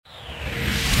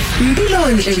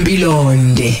Mpilonhle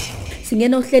Mpilonde.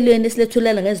 Singena ohlelweni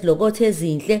esilethulela ngezilokothe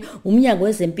ezinhle umnyango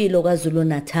wezempilo kwaZulu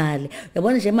Natal.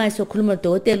 Yabona nje manje sokhuluma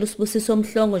noDokotela uSbu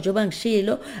Mhlongo njoba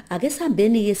ngishilo ake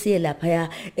sihambeni ke siye lapha ya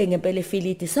ngempela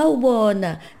Philidi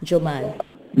sawubona njomani.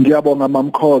 Ngiyabonga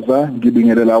mamkhoza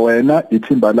ngibingelela wena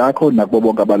ithimba lakho nakubo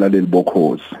bonke abalaleli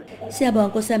bokhozi. Siyabonga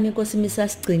Nkosi yami Inkosi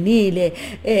misasigcinile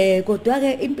kodwa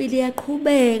ke impilo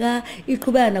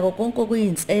iqhubeka nako konke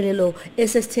kuyinselelo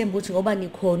esesithemba ukuthi ngoba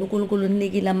nikhona uNkulunkulu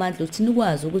unikile amandla ukuthi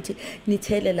nikwazi ukuthi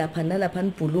nithele lapha nalapha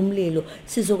nibhula umlilo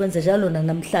sizokwenza njalo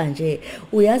namhlanje.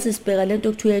 Uyazi sibheka lento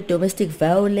okuthiwa domestic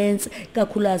violence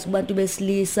kakhulukazi kubantu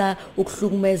besilisa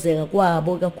ukuhlukumezeka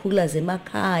kwabo kakhulukazi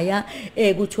emakhaya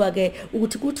kuthiwa ke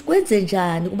ukuthi kwenze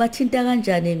njani kubathinta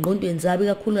kanjani engqondweni zabo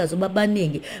kakhulukazi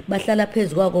babaningi bahlala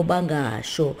phezulu kwako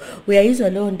ngasho uyayizwa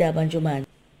leyo ndaba njomani.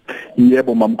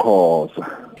 Yebo mamkhoza.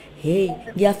 Hey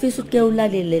ngiyafisa ukuthi ke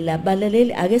ulalele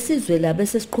labalaleli ake sizwe la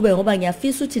bese siqhubeka ngoba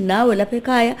ngiyafisa ukuthi nawe lapha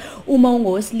ekhaya uma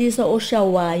ungowesilisa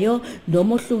oshawayo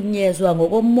noma ohlukunyezwa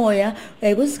ngokomoya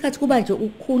kwesikhathi kuba nje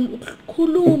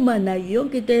ukukhuluma nayo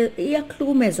yonke into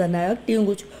iyakuhlukumeza nayo akudingi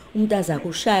ukuthi umuntu azakhe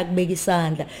ushaya kubeka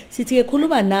isandla sithi ke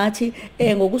khuluma nathi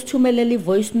ngokusithumelela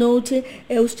ivoice note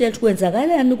usitshela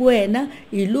kwenzakalani kuwena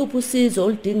iluphi usizo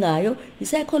oludingayo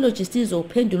psychologist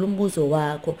izophendula umbuzo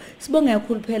wakho. Sibonga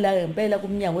kakhulu phela ngempela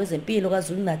kumnyango wezempilo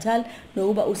kwaZulu Natal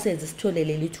nokuba usenze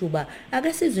sitholele lithuba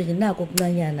ake sizwe nje nako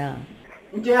okuncanyana.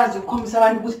 Into yazi ukukhombisa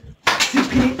abantu ukuthi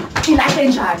siphila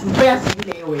kanjani into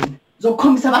yazile wena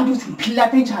zokukhombisa abantu ukuthi ngiphila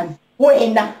kanjani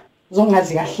wena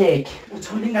zongazi kahleke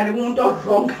uthola ingane kumuntu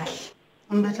owrong kahle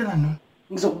umbethela nini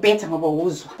ngizokubetha ngoba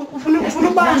uzwa ufuna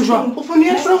ubanjwa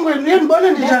ufuna etrongweni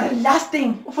uyabona nje njani last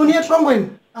thing ufuna etrongweni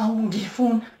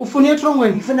ngifuna ufuna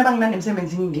etrongweni ngifuna banginande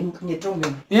emsebenzini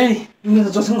ngetrongweni hey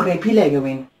ngizothi ngirepileke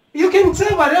wena you can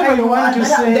say whatever you want to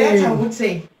say that's how I would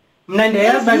say mina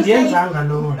ndiyazi ndiyenzanga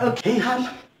lo okay hamba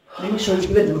let me show you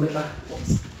the number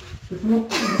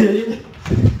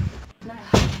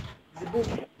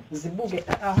zibuke zibuke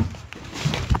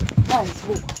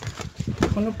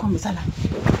ufuna ukukhombisa la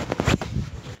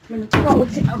mina ngicela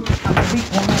ukuthi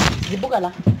zibuka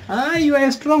la hayi you are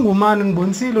a strong woman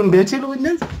ngibonisile ungibethile ukuthi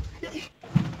nenza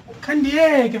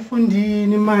khandiyeke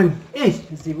fundini man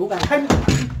zibuka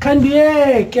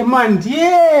khandiyeke man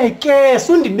ndiyeke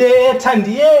sundibetha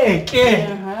ndiyeke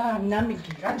nami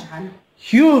ngikanjani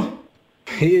you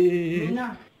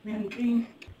mina ngiyanqina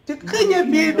ndiqinye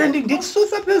bibe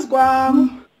ndikususa phezukwami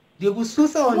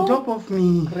ndikususa on top of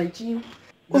me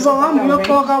uzohamba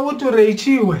uyoxoka ukuthi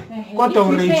ureyichiwe kodwa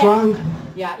ureyichwanga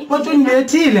kodwa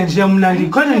undibethile nje mna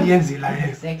ndikhona ndiyenzile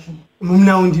exactly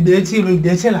mna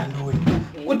undibethela ntoni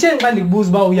utheni xa ndikubuza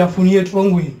uba uyafuna uye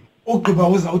etrongweni ugqiba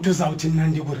uzawuthi mna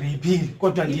ndikureyipile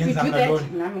kodwa ndiyenza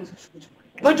ngalona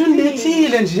kodwa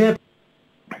undibethile nje.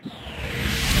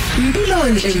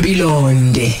 Mpilonhle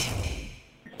Mpilonde.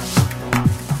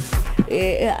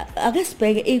 Ake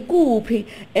sibheke ikuphi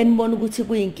enibona ukuthi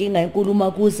kuyinkinga enkulu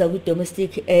uma kuza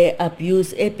ku-domestic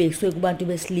abuse ebhekiswe kubantu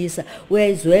besilisa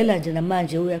uyayizwela nje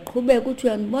namanje uyaqhubeka ukuthi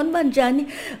uyanibona banjani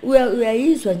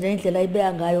uyayizwa nje indlela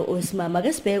ayibeka ngayo owesimama.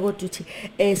 Ake sibheke kodwa ukuthi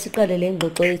siqale le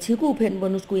ngxoxo yethu ikuphi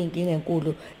enibona ukuthi kuyinkinga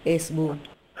enkulu Sbu.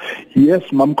 Yes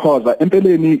mamkhoza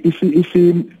empeleni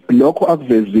lokho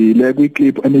akuvezile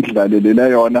kwiclip enidlalelela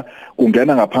yona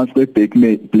kungena ngaphansi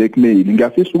kwe-blackmail.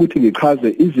 Ngiyafisa ukuthi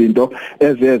ngichaze izinto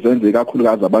ezenzeka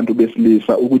kakhulukazi abantu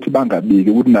besilisa ukuthi bangabiki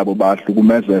ukuthi nabo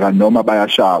bahlukumezeka noma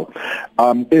bayashawa.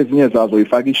 Ezinye zazo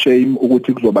ifaka ishame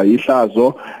ukuthi kuzoba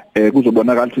yihlazo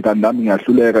kuzobonakala ukuthi kanti nami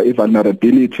ngiyahluleka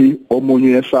i-vulnerability omunye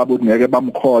uyesaba ukuthi ngeke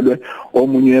bamkholwe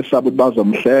omunye uyesaba ukuthi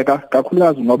bazomhleka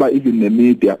kakhulukazi ngoba even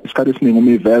nemedia isikhathi esiningi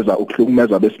uma iveza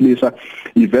ukuhlukumeza besilisa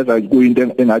iveza kuyinto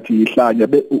engathi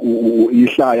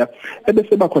ihlaya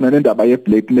ebese bakhona nendaba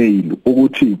ye-blackmail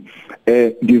ukuthi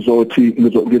ngizothi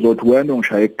wena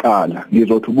ungishaya eqala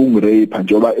ngizothi ubungirape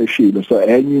njengoba eshilo so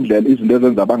enye indlela izinto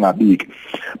ezenza bangabiki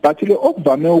but ke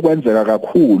okuvame ukwenzeka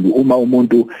kakhulu uma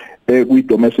umuntu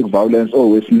kwi-domestic violence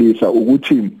owesilisa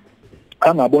ukuthi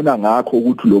angabona ngakho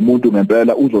ukuthi lo muntu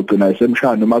ngempela uzogcina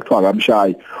esemshaya noma kuthiwa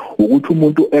akamshayi ukuthi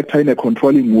umuntu actor in a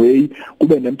controlling way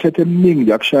kube nemithetho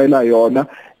eminingi yakushayela yona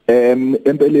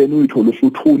empeleni uyithola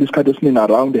usuthula isikhathi esiningi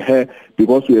around her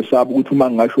because uyesaba ukuthi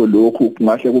uma ngisho lokhu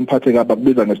ngahle kumphathe kabi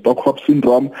akubiza nge-Stockholm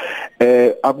syndrome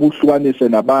akuhlukanise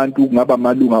nabantu kungaba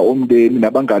amalunga omndeni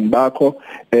nabangani bakho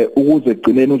ukuze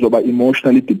egcineni uzoba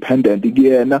emotionally dependent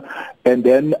kuyena and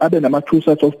then abe nama two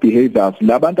sets of behaviors.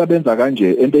 Labantu abenza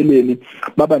kanje empeleni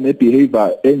baba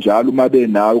nebehavior enjalo uma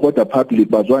benayo kodwa public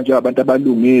bazwa nje abantu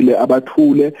abalungile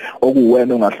abathule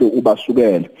okuwena ongahle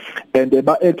ubasukele and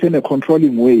ba act in a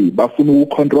controlling way way bafuna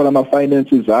ukucontrol ama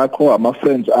finances akho ama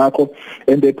friends akho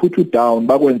and they put you down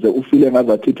bakwenze ufile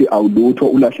ngazathi awulutho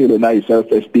ulahlelo nayi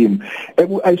self esteem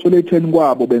isolation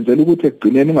kwabo benzela ukuthi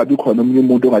ekugcineni ungabi khona umunye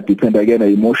umuntu ongadepend akena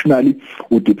emotionally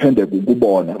udepende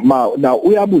kubona now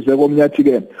uyabuze komnyathi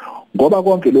ke ngoba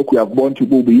konke lokhu uyakubona ukuthi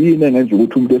kubi yini engenza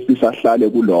ukuthi umuntu esisahlale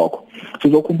kulokho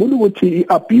sizokhumbula ukuthi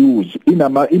iabuse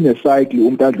ine cycle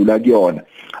umuntu adlula kuyona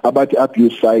abathi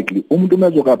abuse cycle umuntu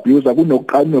mezoku abuse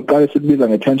kunokuqala sikubiza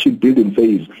nge-tension building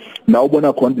phase la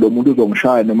ubona khona lo muntu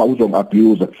uzongishaya noma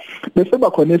uzongiabuse bese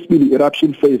bakhona esibili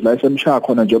eruption phase la esemshaya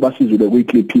khona njengoba sizule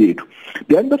kwi-clip yethu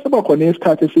then bese bakhona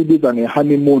isikhathi esibiza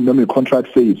nge-honeymoon noma i-contract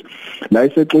phase la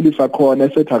isexolisa khona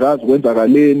esethi akazi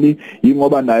kwenzakaleni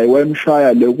yingoba naye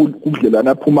wemshaya le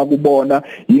kudlelana phuma kubona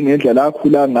yingendlela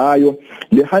akhula ngayo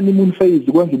le honeymoon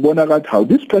phase kwenza ubona kathi how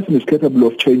this person is capable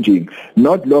of changing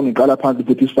not long iqala phansi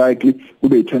futhi cycle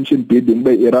kube i-tension building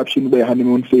kube eruption kube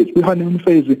honeymoon phase kwi-honeymoon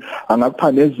phase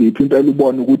angakupha neziphi impela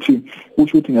ubone ukuthi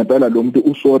usho ukuthi ngempela lo muntu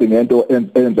usorry ngento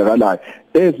eyenzakalayo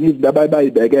ezinye izinto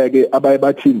abayibekeke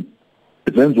abayibathini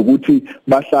zenza ukuthi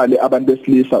bahlale abantu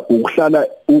besilisa ukuhlala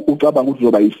ucabanga ukuthi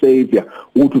uzoba yisavior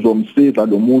ukuthi uzomsiza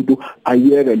lo muntu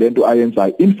ayeke lento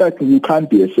ayenzayo in fact you can't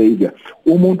be a savior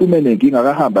umuntu menenkinga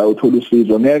akahamba ayothola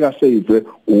usizo ngeke asave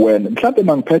wena mhlawumbe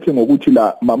mangiphethe ngokuthi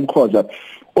la mamkhoza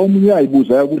omunye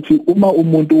ayibuza ukuthi uma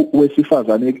umuntu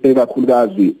wesifazane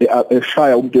ekakhulukazi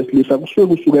eshaya umuntu wesilisa kusuke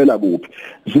kusukela kuphi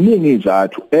ziningi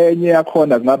izathu enye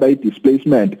yakhona kungaba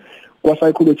i-displacement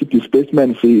kwa-psychology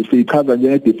displacement siyichaza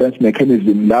njenge-defense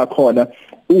mechanism la khona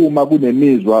uma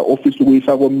kunemizwa ofisa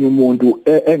ukuyisa komunye umuntu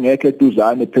engekho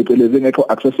eduzane phecelezi engekho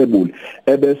accessible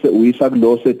ebese uyisa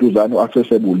kulo seduzane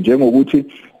accessible njengokuthi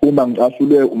uma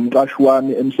ngicasulwe umqashi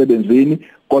wami emsebenzini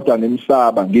kodwa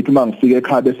ngimsaba ngithi uma ngifika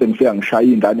ekhaya bese ngifika ngishaya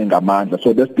ingane ngamandla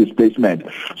so that's displacement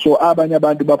so abanye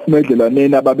abantu baphuma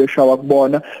edlelaneni ababeshawa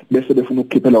kubona bese befuna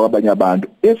ukukhiphela kwabanye abantu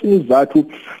esinye izathu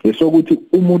esokuthi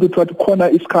umuntu uthathi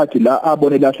khona isikhathi la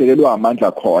abone lahlekelwa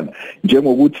amandla khona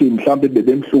njengokuthi mhlambe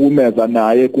bebemhlukumeza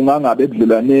naye kungangabe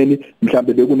edlelaneni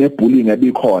mhlambe bekunebullying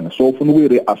ebikhona so ufuna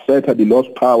ukuyi-reassert the lost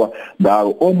power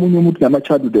ngawo omunye umuntu nama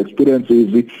childhood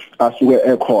experiences asuke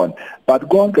ekhona but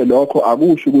konke lokho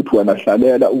akusho ukuthi wena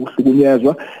hlalela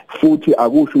ukuhlukunyezwa futhi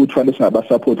akusho ukuthi fanele singaba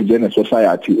support njenge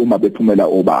society uma bephumela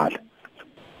obala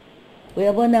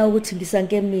uyabona ukuthi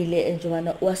ngisankemile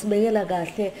njengana wasibekela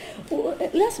kahle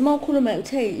lasima ukhuluma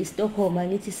uthe iStockholm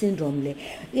ngithi syndrome le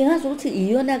ngingazi ukuthi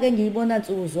iyona ke ngiyibona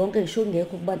nsuku zonke ngisho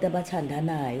ngekho kubantu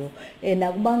abathandanayo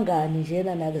nakubangani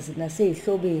njena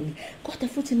nasezihlobeni kodwa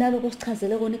futhi naloko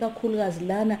sichazele kona kakhulukazi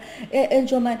lana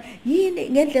entshomane yini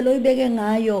ngendlela oyibeke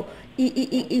ngayo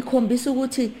ikhombisa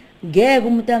ukuthi ngeke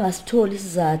umuntu angasitholi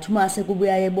isizathu mase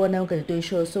kubuya yebona yonke lento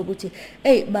oyishoyo sokuthi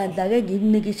bandla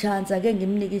ke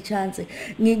ngimnike ichance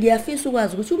ngiyafisa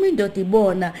ukwazi ukuthi uma indoda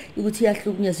ibona ukuthi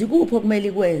iyahlukunyezwa ikuphi okumele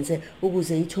ikwenze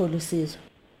ukuze ithole usizo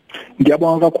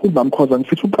ngiyabonga kakhulu bamkhoza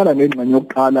ngifisa uqala ngengxenye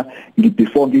yokuqala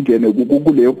before ngingene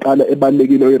kuleyo yokuqala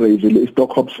ebalekile oyiraise le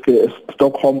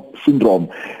Stockholm syndrome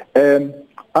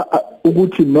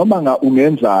ukuthi noma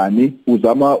ungenzani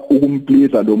uzama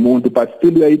ukumplease lo muntu but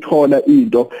still uyayithola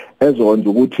into ezonza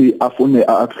ukuthi afune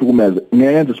akuhlukumeze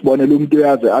ngenze sibonele umuntu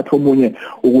uyazi athi omunye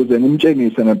ukuze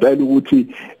ngimtshengise ngempela ukuthi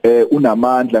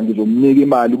unamandla ngizomnika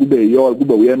imali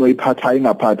kube uyena oyiphatha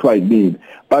ingaphathwa yimina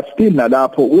but still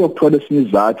nalapho uyokuthola esinye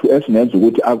izathu esingenza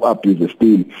ukuthi abuse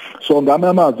still so ngama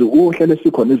amazwi uhlele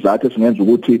sikhona izathu esingenza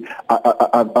ukuthi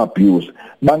abuse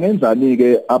bangenzani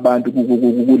ke abantu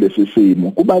kulesi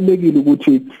simo kubalekile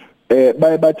ukuthi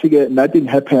bathi ke nothing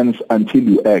happens until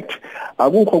you act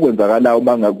akukho kwenzakala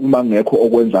uma ngekho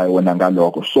okwenzayo wena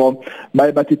ngalokho so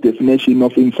bathi definition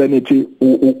of insanity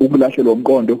ukulahlelwa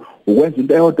umqondo ukwenza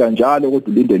into eyodwa njalo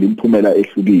kodwa ulindele imphumela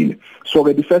ehlukile so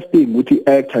ke the first thing ukuthi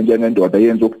act njengendoda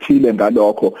yenza ukuthile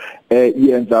ngalokho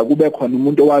yenza kube khona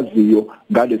umuntu owaziyo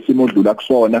ngalesimo odlula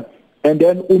kusona and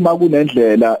then uma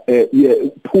kunendlela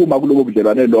phuma kulobo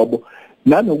budlelwane lobo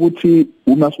nanokuthi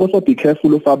we must also be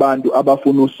careful of abantu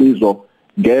abafuna usizo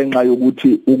ngenxa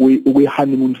yokuthi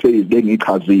honeymoon phase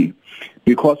lengichazile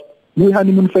because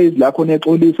honeymoon phase lakho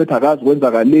nexolisa ethi akazi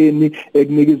kwenzakaleni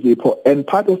ekunika izipho and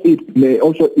part of it may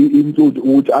also include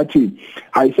ukuthi athi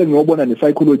ayisengiyobona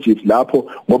ne-psychologist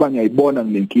lapho ngoba ngiyayibona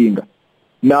nginenkinga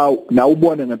now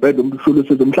ubone ngempela umuntu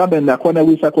uhlulisizo mhlambe nakhona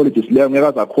kwi-psychologist leyo ngeke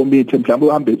azacommit mhlambe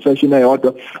uhambe i-session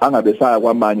eyodwa angabe saya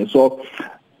kwamanye so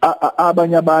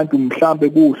abanye abantu mhlambe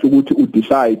kuhle ukuthi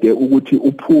udecide ukuthi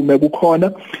uphume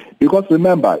kukhona because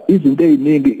remember izinto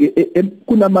eziningi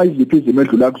kunama iziphi izimo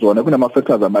edlula kuzona kunama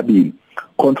factors amabili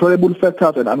controllable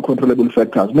factors and uncontrollable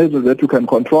factors measures that you can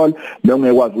control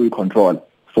nongekwazi ukuyicontrol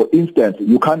For instance,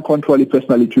 you can't control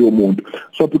i-personality yomuntu.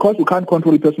 So because you can't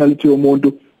control i-personality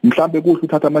yomuntu, mhlambe kuhle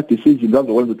uthatha ama-decisions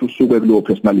azokwenza ukuthi usuke kuleyo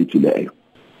personality leyo.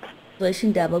 Ngisho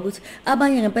indaba ukuthi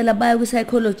abanye ngempela baya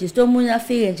ku-psychologist, omunye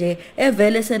afike nje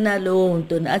evele senalowo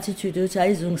nto ne-attitude ukuthi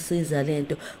ayizungisiza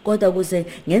lento, kodwa kuze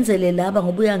ngenzele laba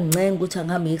ngoba uyangincenga ukuthi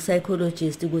angihambe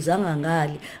nge-psychologist kuze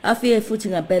angangali. Afike futhi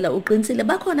ngempela uqinisile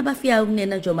bakhona bafika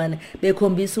kunena njomane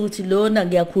bekhombisa ukuthi lona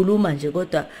ngiyakhuluma nje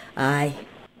kodwa hayi.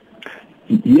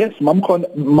 Yes,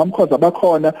 mamkhoza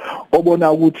bakhona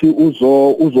obona ukuthi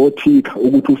uzothika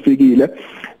ukuthi ufikile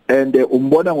and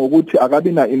umbona ngokuthi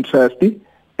akabi na interest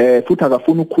futhi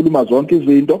akafuna ukukhuluma zonke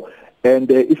izinto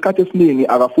and isikhathi esiningi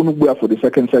akafuna ukubuya for the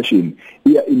second session.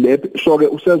 So ke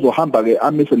usezohamba ke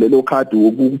amise lelo card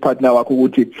wokupartner wakho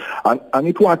ukuthi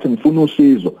angithi wathi ngifuna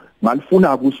usizo,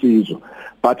 ngalifuna ukusizo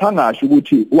but angasho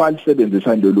ukuthi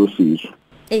walisebenzisa lelo sizo.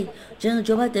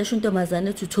 Njengoba desho intombazane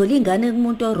ethi uthola ingane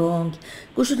kumuntu orong,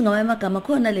 kusho ukuthi ngamanye amagama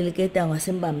khona leli gedango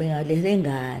wasembambe ngale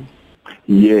ngane.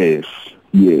 Yes.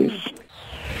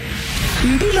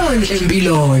 Mpilonhle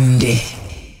Mpilonde.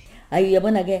 Ayi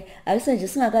yabona ke akuse nje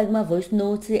singakayi kuma voice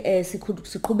note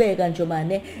siqhubeka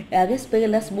njomane ake sibheke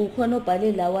la Sbu khona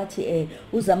obhale la wathi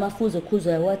uzamafuzo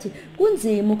okhuzwayo wathi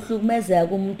kunzima ukuhlukumezeka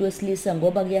kumuntu wesilisa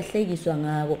ngoba kuyahlekiswa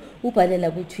ngako.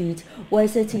 Ubhalela ku Twitter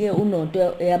wayesethi ke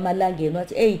unonto yamalangeni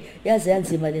wathi yazi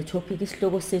yanzima le topic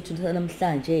isihloko sethu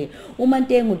namhlanje.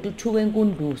 uMantengu Ntuthuke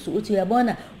Nkundusu uthi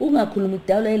uyabona ungakhuluma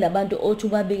idawula yelabantu othi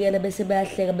ubabikela bese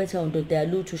bayahleka bethi awundoda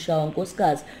yalutho ushawa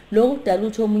nkosikazi lokhu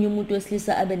kudalutho omunye umuntu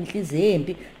wesilisa abe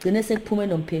zempi gcine sekuphume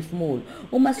nomphefumulo.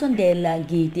 Uma sondela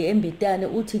ngidi embitane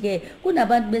uthi ke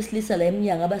kunabantu besilisa la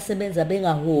eminyanga abasebenza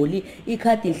bengaholi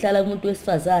ikhadi lihlala kumuntu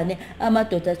wesifazane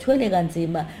amadoda athwele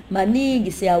kanzima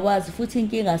maningi siyawazi futhi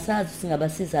inkinga sazi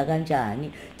singabasiza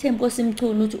kanjani. Themkosi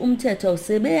Mchunu uthi umthetho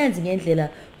awusebenzi ngendlela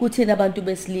kuthina abantu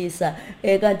besilisa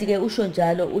kanti ke usho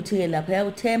njalo uthi ke lapha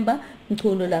yawuthemba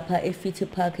Mchunu lapha eFit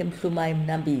Park eMhlumayo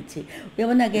Mnambithi.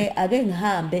 Uyabona ke ake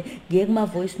ngihambe ngiye kuma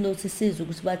voice notes sizwe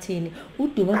ukuthi bathini.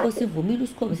 uDume Nkosi ivumile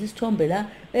usikhombisa isithombe la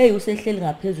usehleli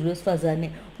ngaphezulu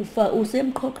wesifazane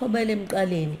usemqhoqhobele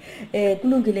emqaleni.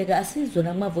 Kulungile ke asizwe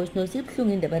na kuma voice notes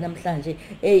ibhlungu indaba namhlanje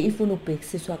ifuna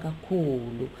ukubhekisiswa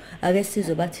kakhulu. Ake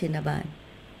sizwe bathini abantu.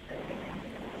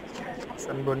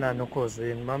 Sanibonani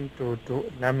ukhosini mamdudu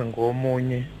nami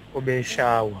ngomunye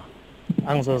obeshawa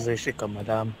angizozesha igama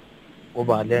lami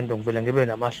ngoba lento ngivele ngibe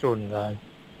namahloni ngayo.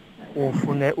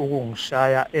 Ufune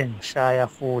ukungishaya engishaya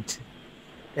futhi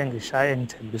engishaya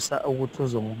engithembisa ukuthi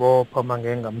uzongibopha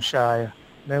manje ngamshaya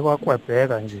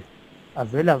mekwakwebheka nje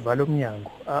avela vala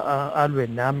umnyango alwe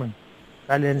nami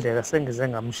ngalendlela sengize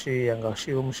ngamshiya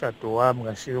ngashiya umshado wami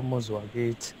ngashiya umuzi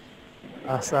wakithi.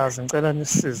 Asazi ngicela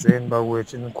nisizeni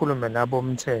bakwethu nikhulume nabo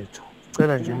umthetho.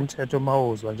 Ngicela nje umthetho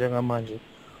mawuzwa njengamanje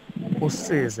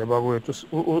usize bakwethu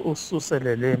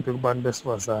ususele lempi kubantu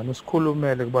besifazane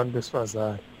usikhulumele kubantu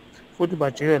besifazane futhi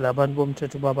bajike labantu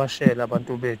bomthetho babashela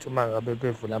abantu bethu mangabe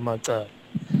bevula amacala.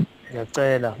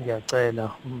 Ngiyacela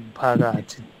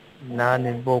umphakathi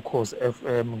nani bokhozi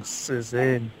FM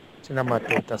ngisizeni thina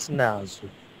madoda sinazo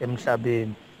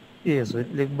emhlabeni izwi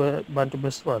likubantu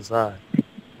besifazane.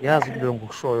 Yazi kule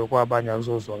ngokushoyo kwabanye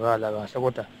akuzozwakala kahle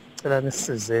kodwa cela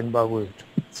nisizeni bakwethu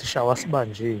sishawa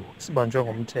sibanjwe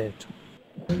ngomthetho.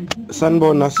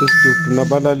 Sanibona sisidudu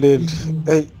nabalaleli.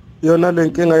 Yona le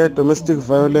nkinga ye domestic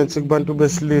violence kubantu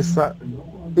besilisa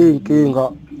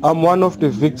inkinga. I'm one of the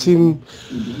victim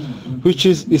which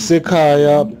is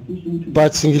isekhaya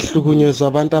but ngihlukunyezwa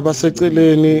abantu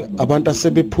abaseceleni abantu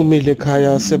asebephumile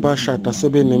ekhaya sebashada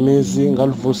sebenemizi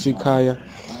ngalivusa ikhaya.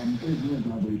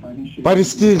 But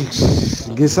still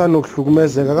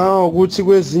ngisanokuhlukumezeka kangokuthi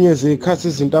kwezinye zikhathi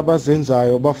izinto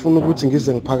abazenzayo bafuna ukuthi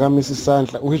ngize ngiphakamisa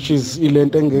isandla which is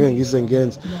ilento engeke ngize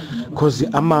ngenze because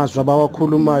amazwi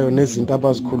abawakhulumayo nezinto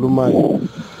abazikhulumayo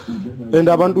and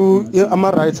abantu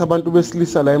ama rights abantu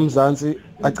besilisa la eMzansi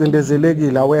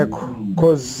acindezelekile awekho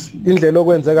because indlela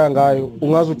okwenzeka ngayo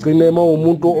ungaze ugcine uma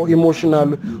umuntu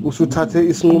emotional usuthathe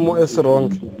isinqumo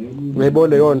eswrong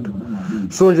ngiyibole yonto.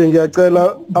 So nje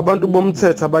ngiyacela abantu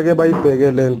bomthetho abake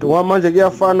bayibheke lento ngoba manje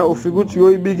kuyafana ufika uthi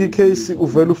uyoyibika icase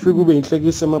uvela ufika ube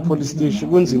inhlekisa ema police station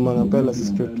kunzima ngempela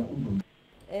sisidudu.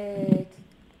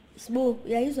 Sbu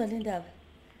uyayizwa le ndaba?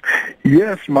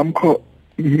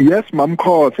 Yes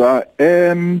mamkhoza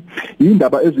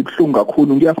indaba ezibhlungu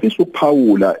kakhulu ngiyafisa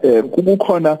ukuphawula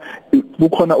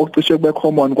kukhona okucishe kube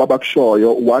common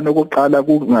kwabakushoyo one okokuqala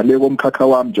kungale komkhakha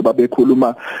wami nje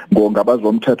babekhuluma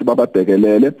ngabazomthetho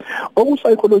bababhekelele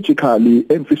oku-psychologically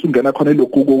engifisa ungena khona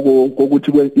lokhu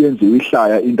kokuthi yenziwe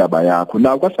ihlaya indaba yakho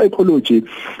naw kwa-psychology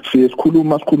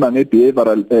sikhuluma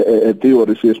nge-behavioral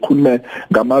theory sikhulume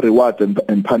ngama-reward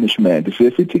and punishment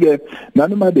sithi-ke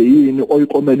nanoma beyini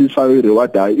oyikomelisayo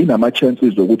i-reward hayi inama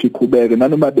chances zokuthi iqhubeke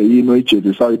nanoma beyini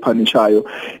oyijezisayo ipunishayo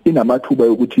inamathuba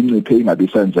yokuthi inciphe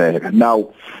ingabisenzeka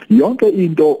now yonke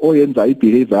into oyenza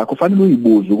ibehavior yakho fanele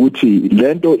uyibuze ukuthi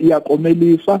lento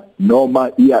iyakomelisa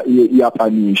noma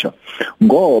iyapanisha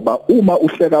ngoba uma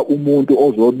uhleka umuntu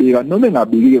ozobika noma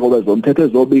engabiki ngoba zomthetho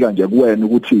ezobika nje kuwena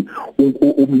ukuthi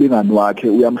umlingani wakhe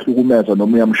uyamhlukumeza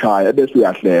noma uyamshaya bese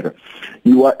uyahleka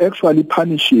you are actually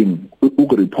punishing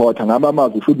ukureporta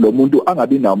ngamamazwi futhi lo muntu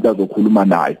angabi nawo umuntu azokhuluma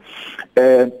naye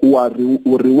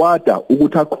urewarda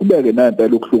ukuthi aqhubeke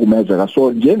nempela ukuhlukumezeka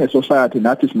so njenge society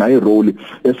nathi sinayo role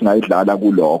esingayidlala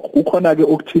kulokho kukhona ke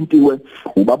okuthintiwe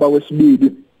ubaba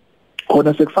wesibili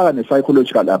khona sekufaka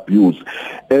ne-psychological abuse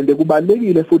and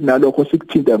kubalekile futhi nalokho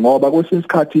sikuthinte ngoba kwesinye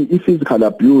isikhathi i-physical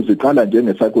abuse iqala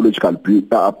njenge-psychological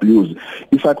abuse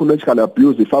i-psychological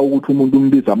abuse ifaka ukuthi umuntu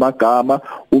umbiza amagama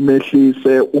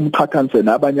umehlise umqhathanise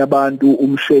nabanye abantu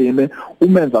umshame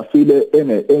umenza file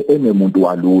engemuntu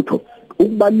walutho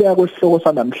ukubaleka kwesihloko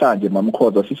sanamhlanje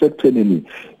mamkhoza sisekuthenini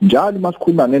njalo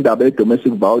masikhuluma ngendaba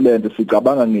ye-domestic violence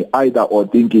sicabanga nge-either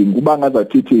or thinking kuba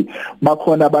ngazathi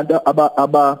bakhona abantu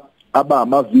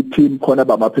ama-victim khona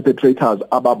bama-perpetrators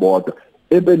ababodwa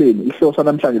empeleni ihloko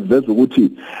sanamhlanje liveza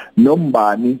ukuthi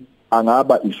nombani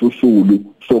angaba isusulu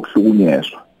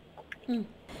sokuhlukunyezwa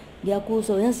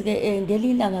ngiyakuzwa yazi ke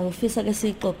ngelilanga ngifisa ke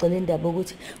sixoxe le ndaba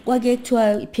ukuthi kwake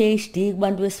kuthiwa i-PhD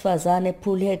kubantu besifazane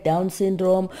Mpilonhle Down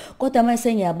syndrome kodwa manje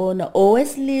sengiyabona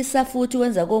owesilisa futhi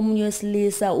wenza komunye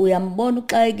wesilisa uyambona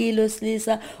uxakile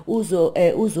wesilisa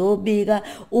uzobika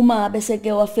uma ngabe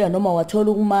seke wafika noma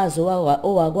wathola ukumazo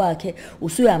owakwakhe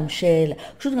usuyamshela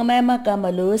kusho ukuthi ngamanye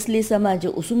amagama lo wesilisa manje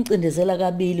usumcindezela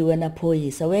kabili wena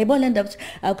phoyisa uyayibona le ndaba ukuthi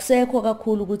akusekho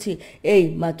kakhulu ukuthi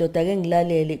hey madoda ke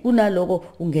ngilalele kunaloko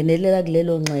ungene nelela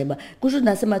kulelo nxeba kusho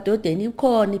nasemadodeni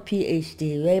ikhona iPhD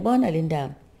uyayibona le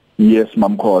ndaba yes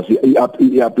mamkhosi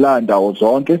iapply ndawo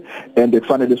zonke and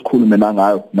kufanele sikhulume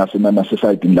nangayo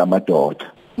nasema-society lamadoda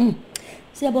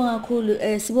Siyabonga kakhulu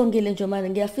sibongile nje manje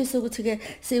ngiyafisa ukuthi ke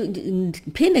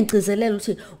phinde ngicizelele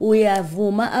ukuthi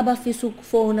uyavuma abafisa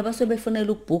ukufona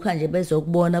abasobefonela ukubhuka nje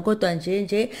bezokubona kodwa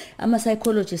nje ama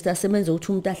psychologist asebenza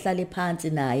ukuthi umuntu ahlale phansi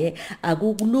naye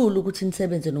akukulula ukuthi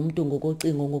nisebenze nomuntu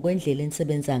ngokocingo ngokwendlela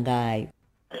enisebenza ngayo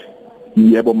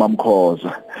Yebo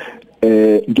mamkhoza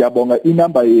ngiyabonga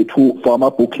inamba yethu for ama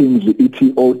bookings ithi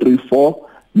 034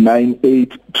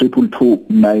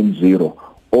 982290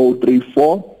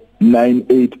 034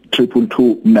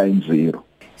 982290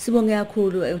 Sibonge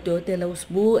kakhulu udokotela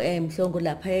uSbu Mhlongo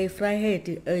lapha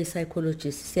eFryhead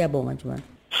psychologist siyabonga nje manje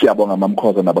Siyabonga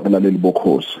mamkhoza nabalaleli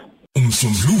bokhosi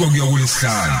Umsombuluko kuya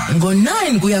kulesihlanu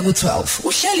ngo9 kuya ku12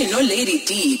 uhleli no Lady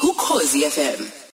D ku Khosi FM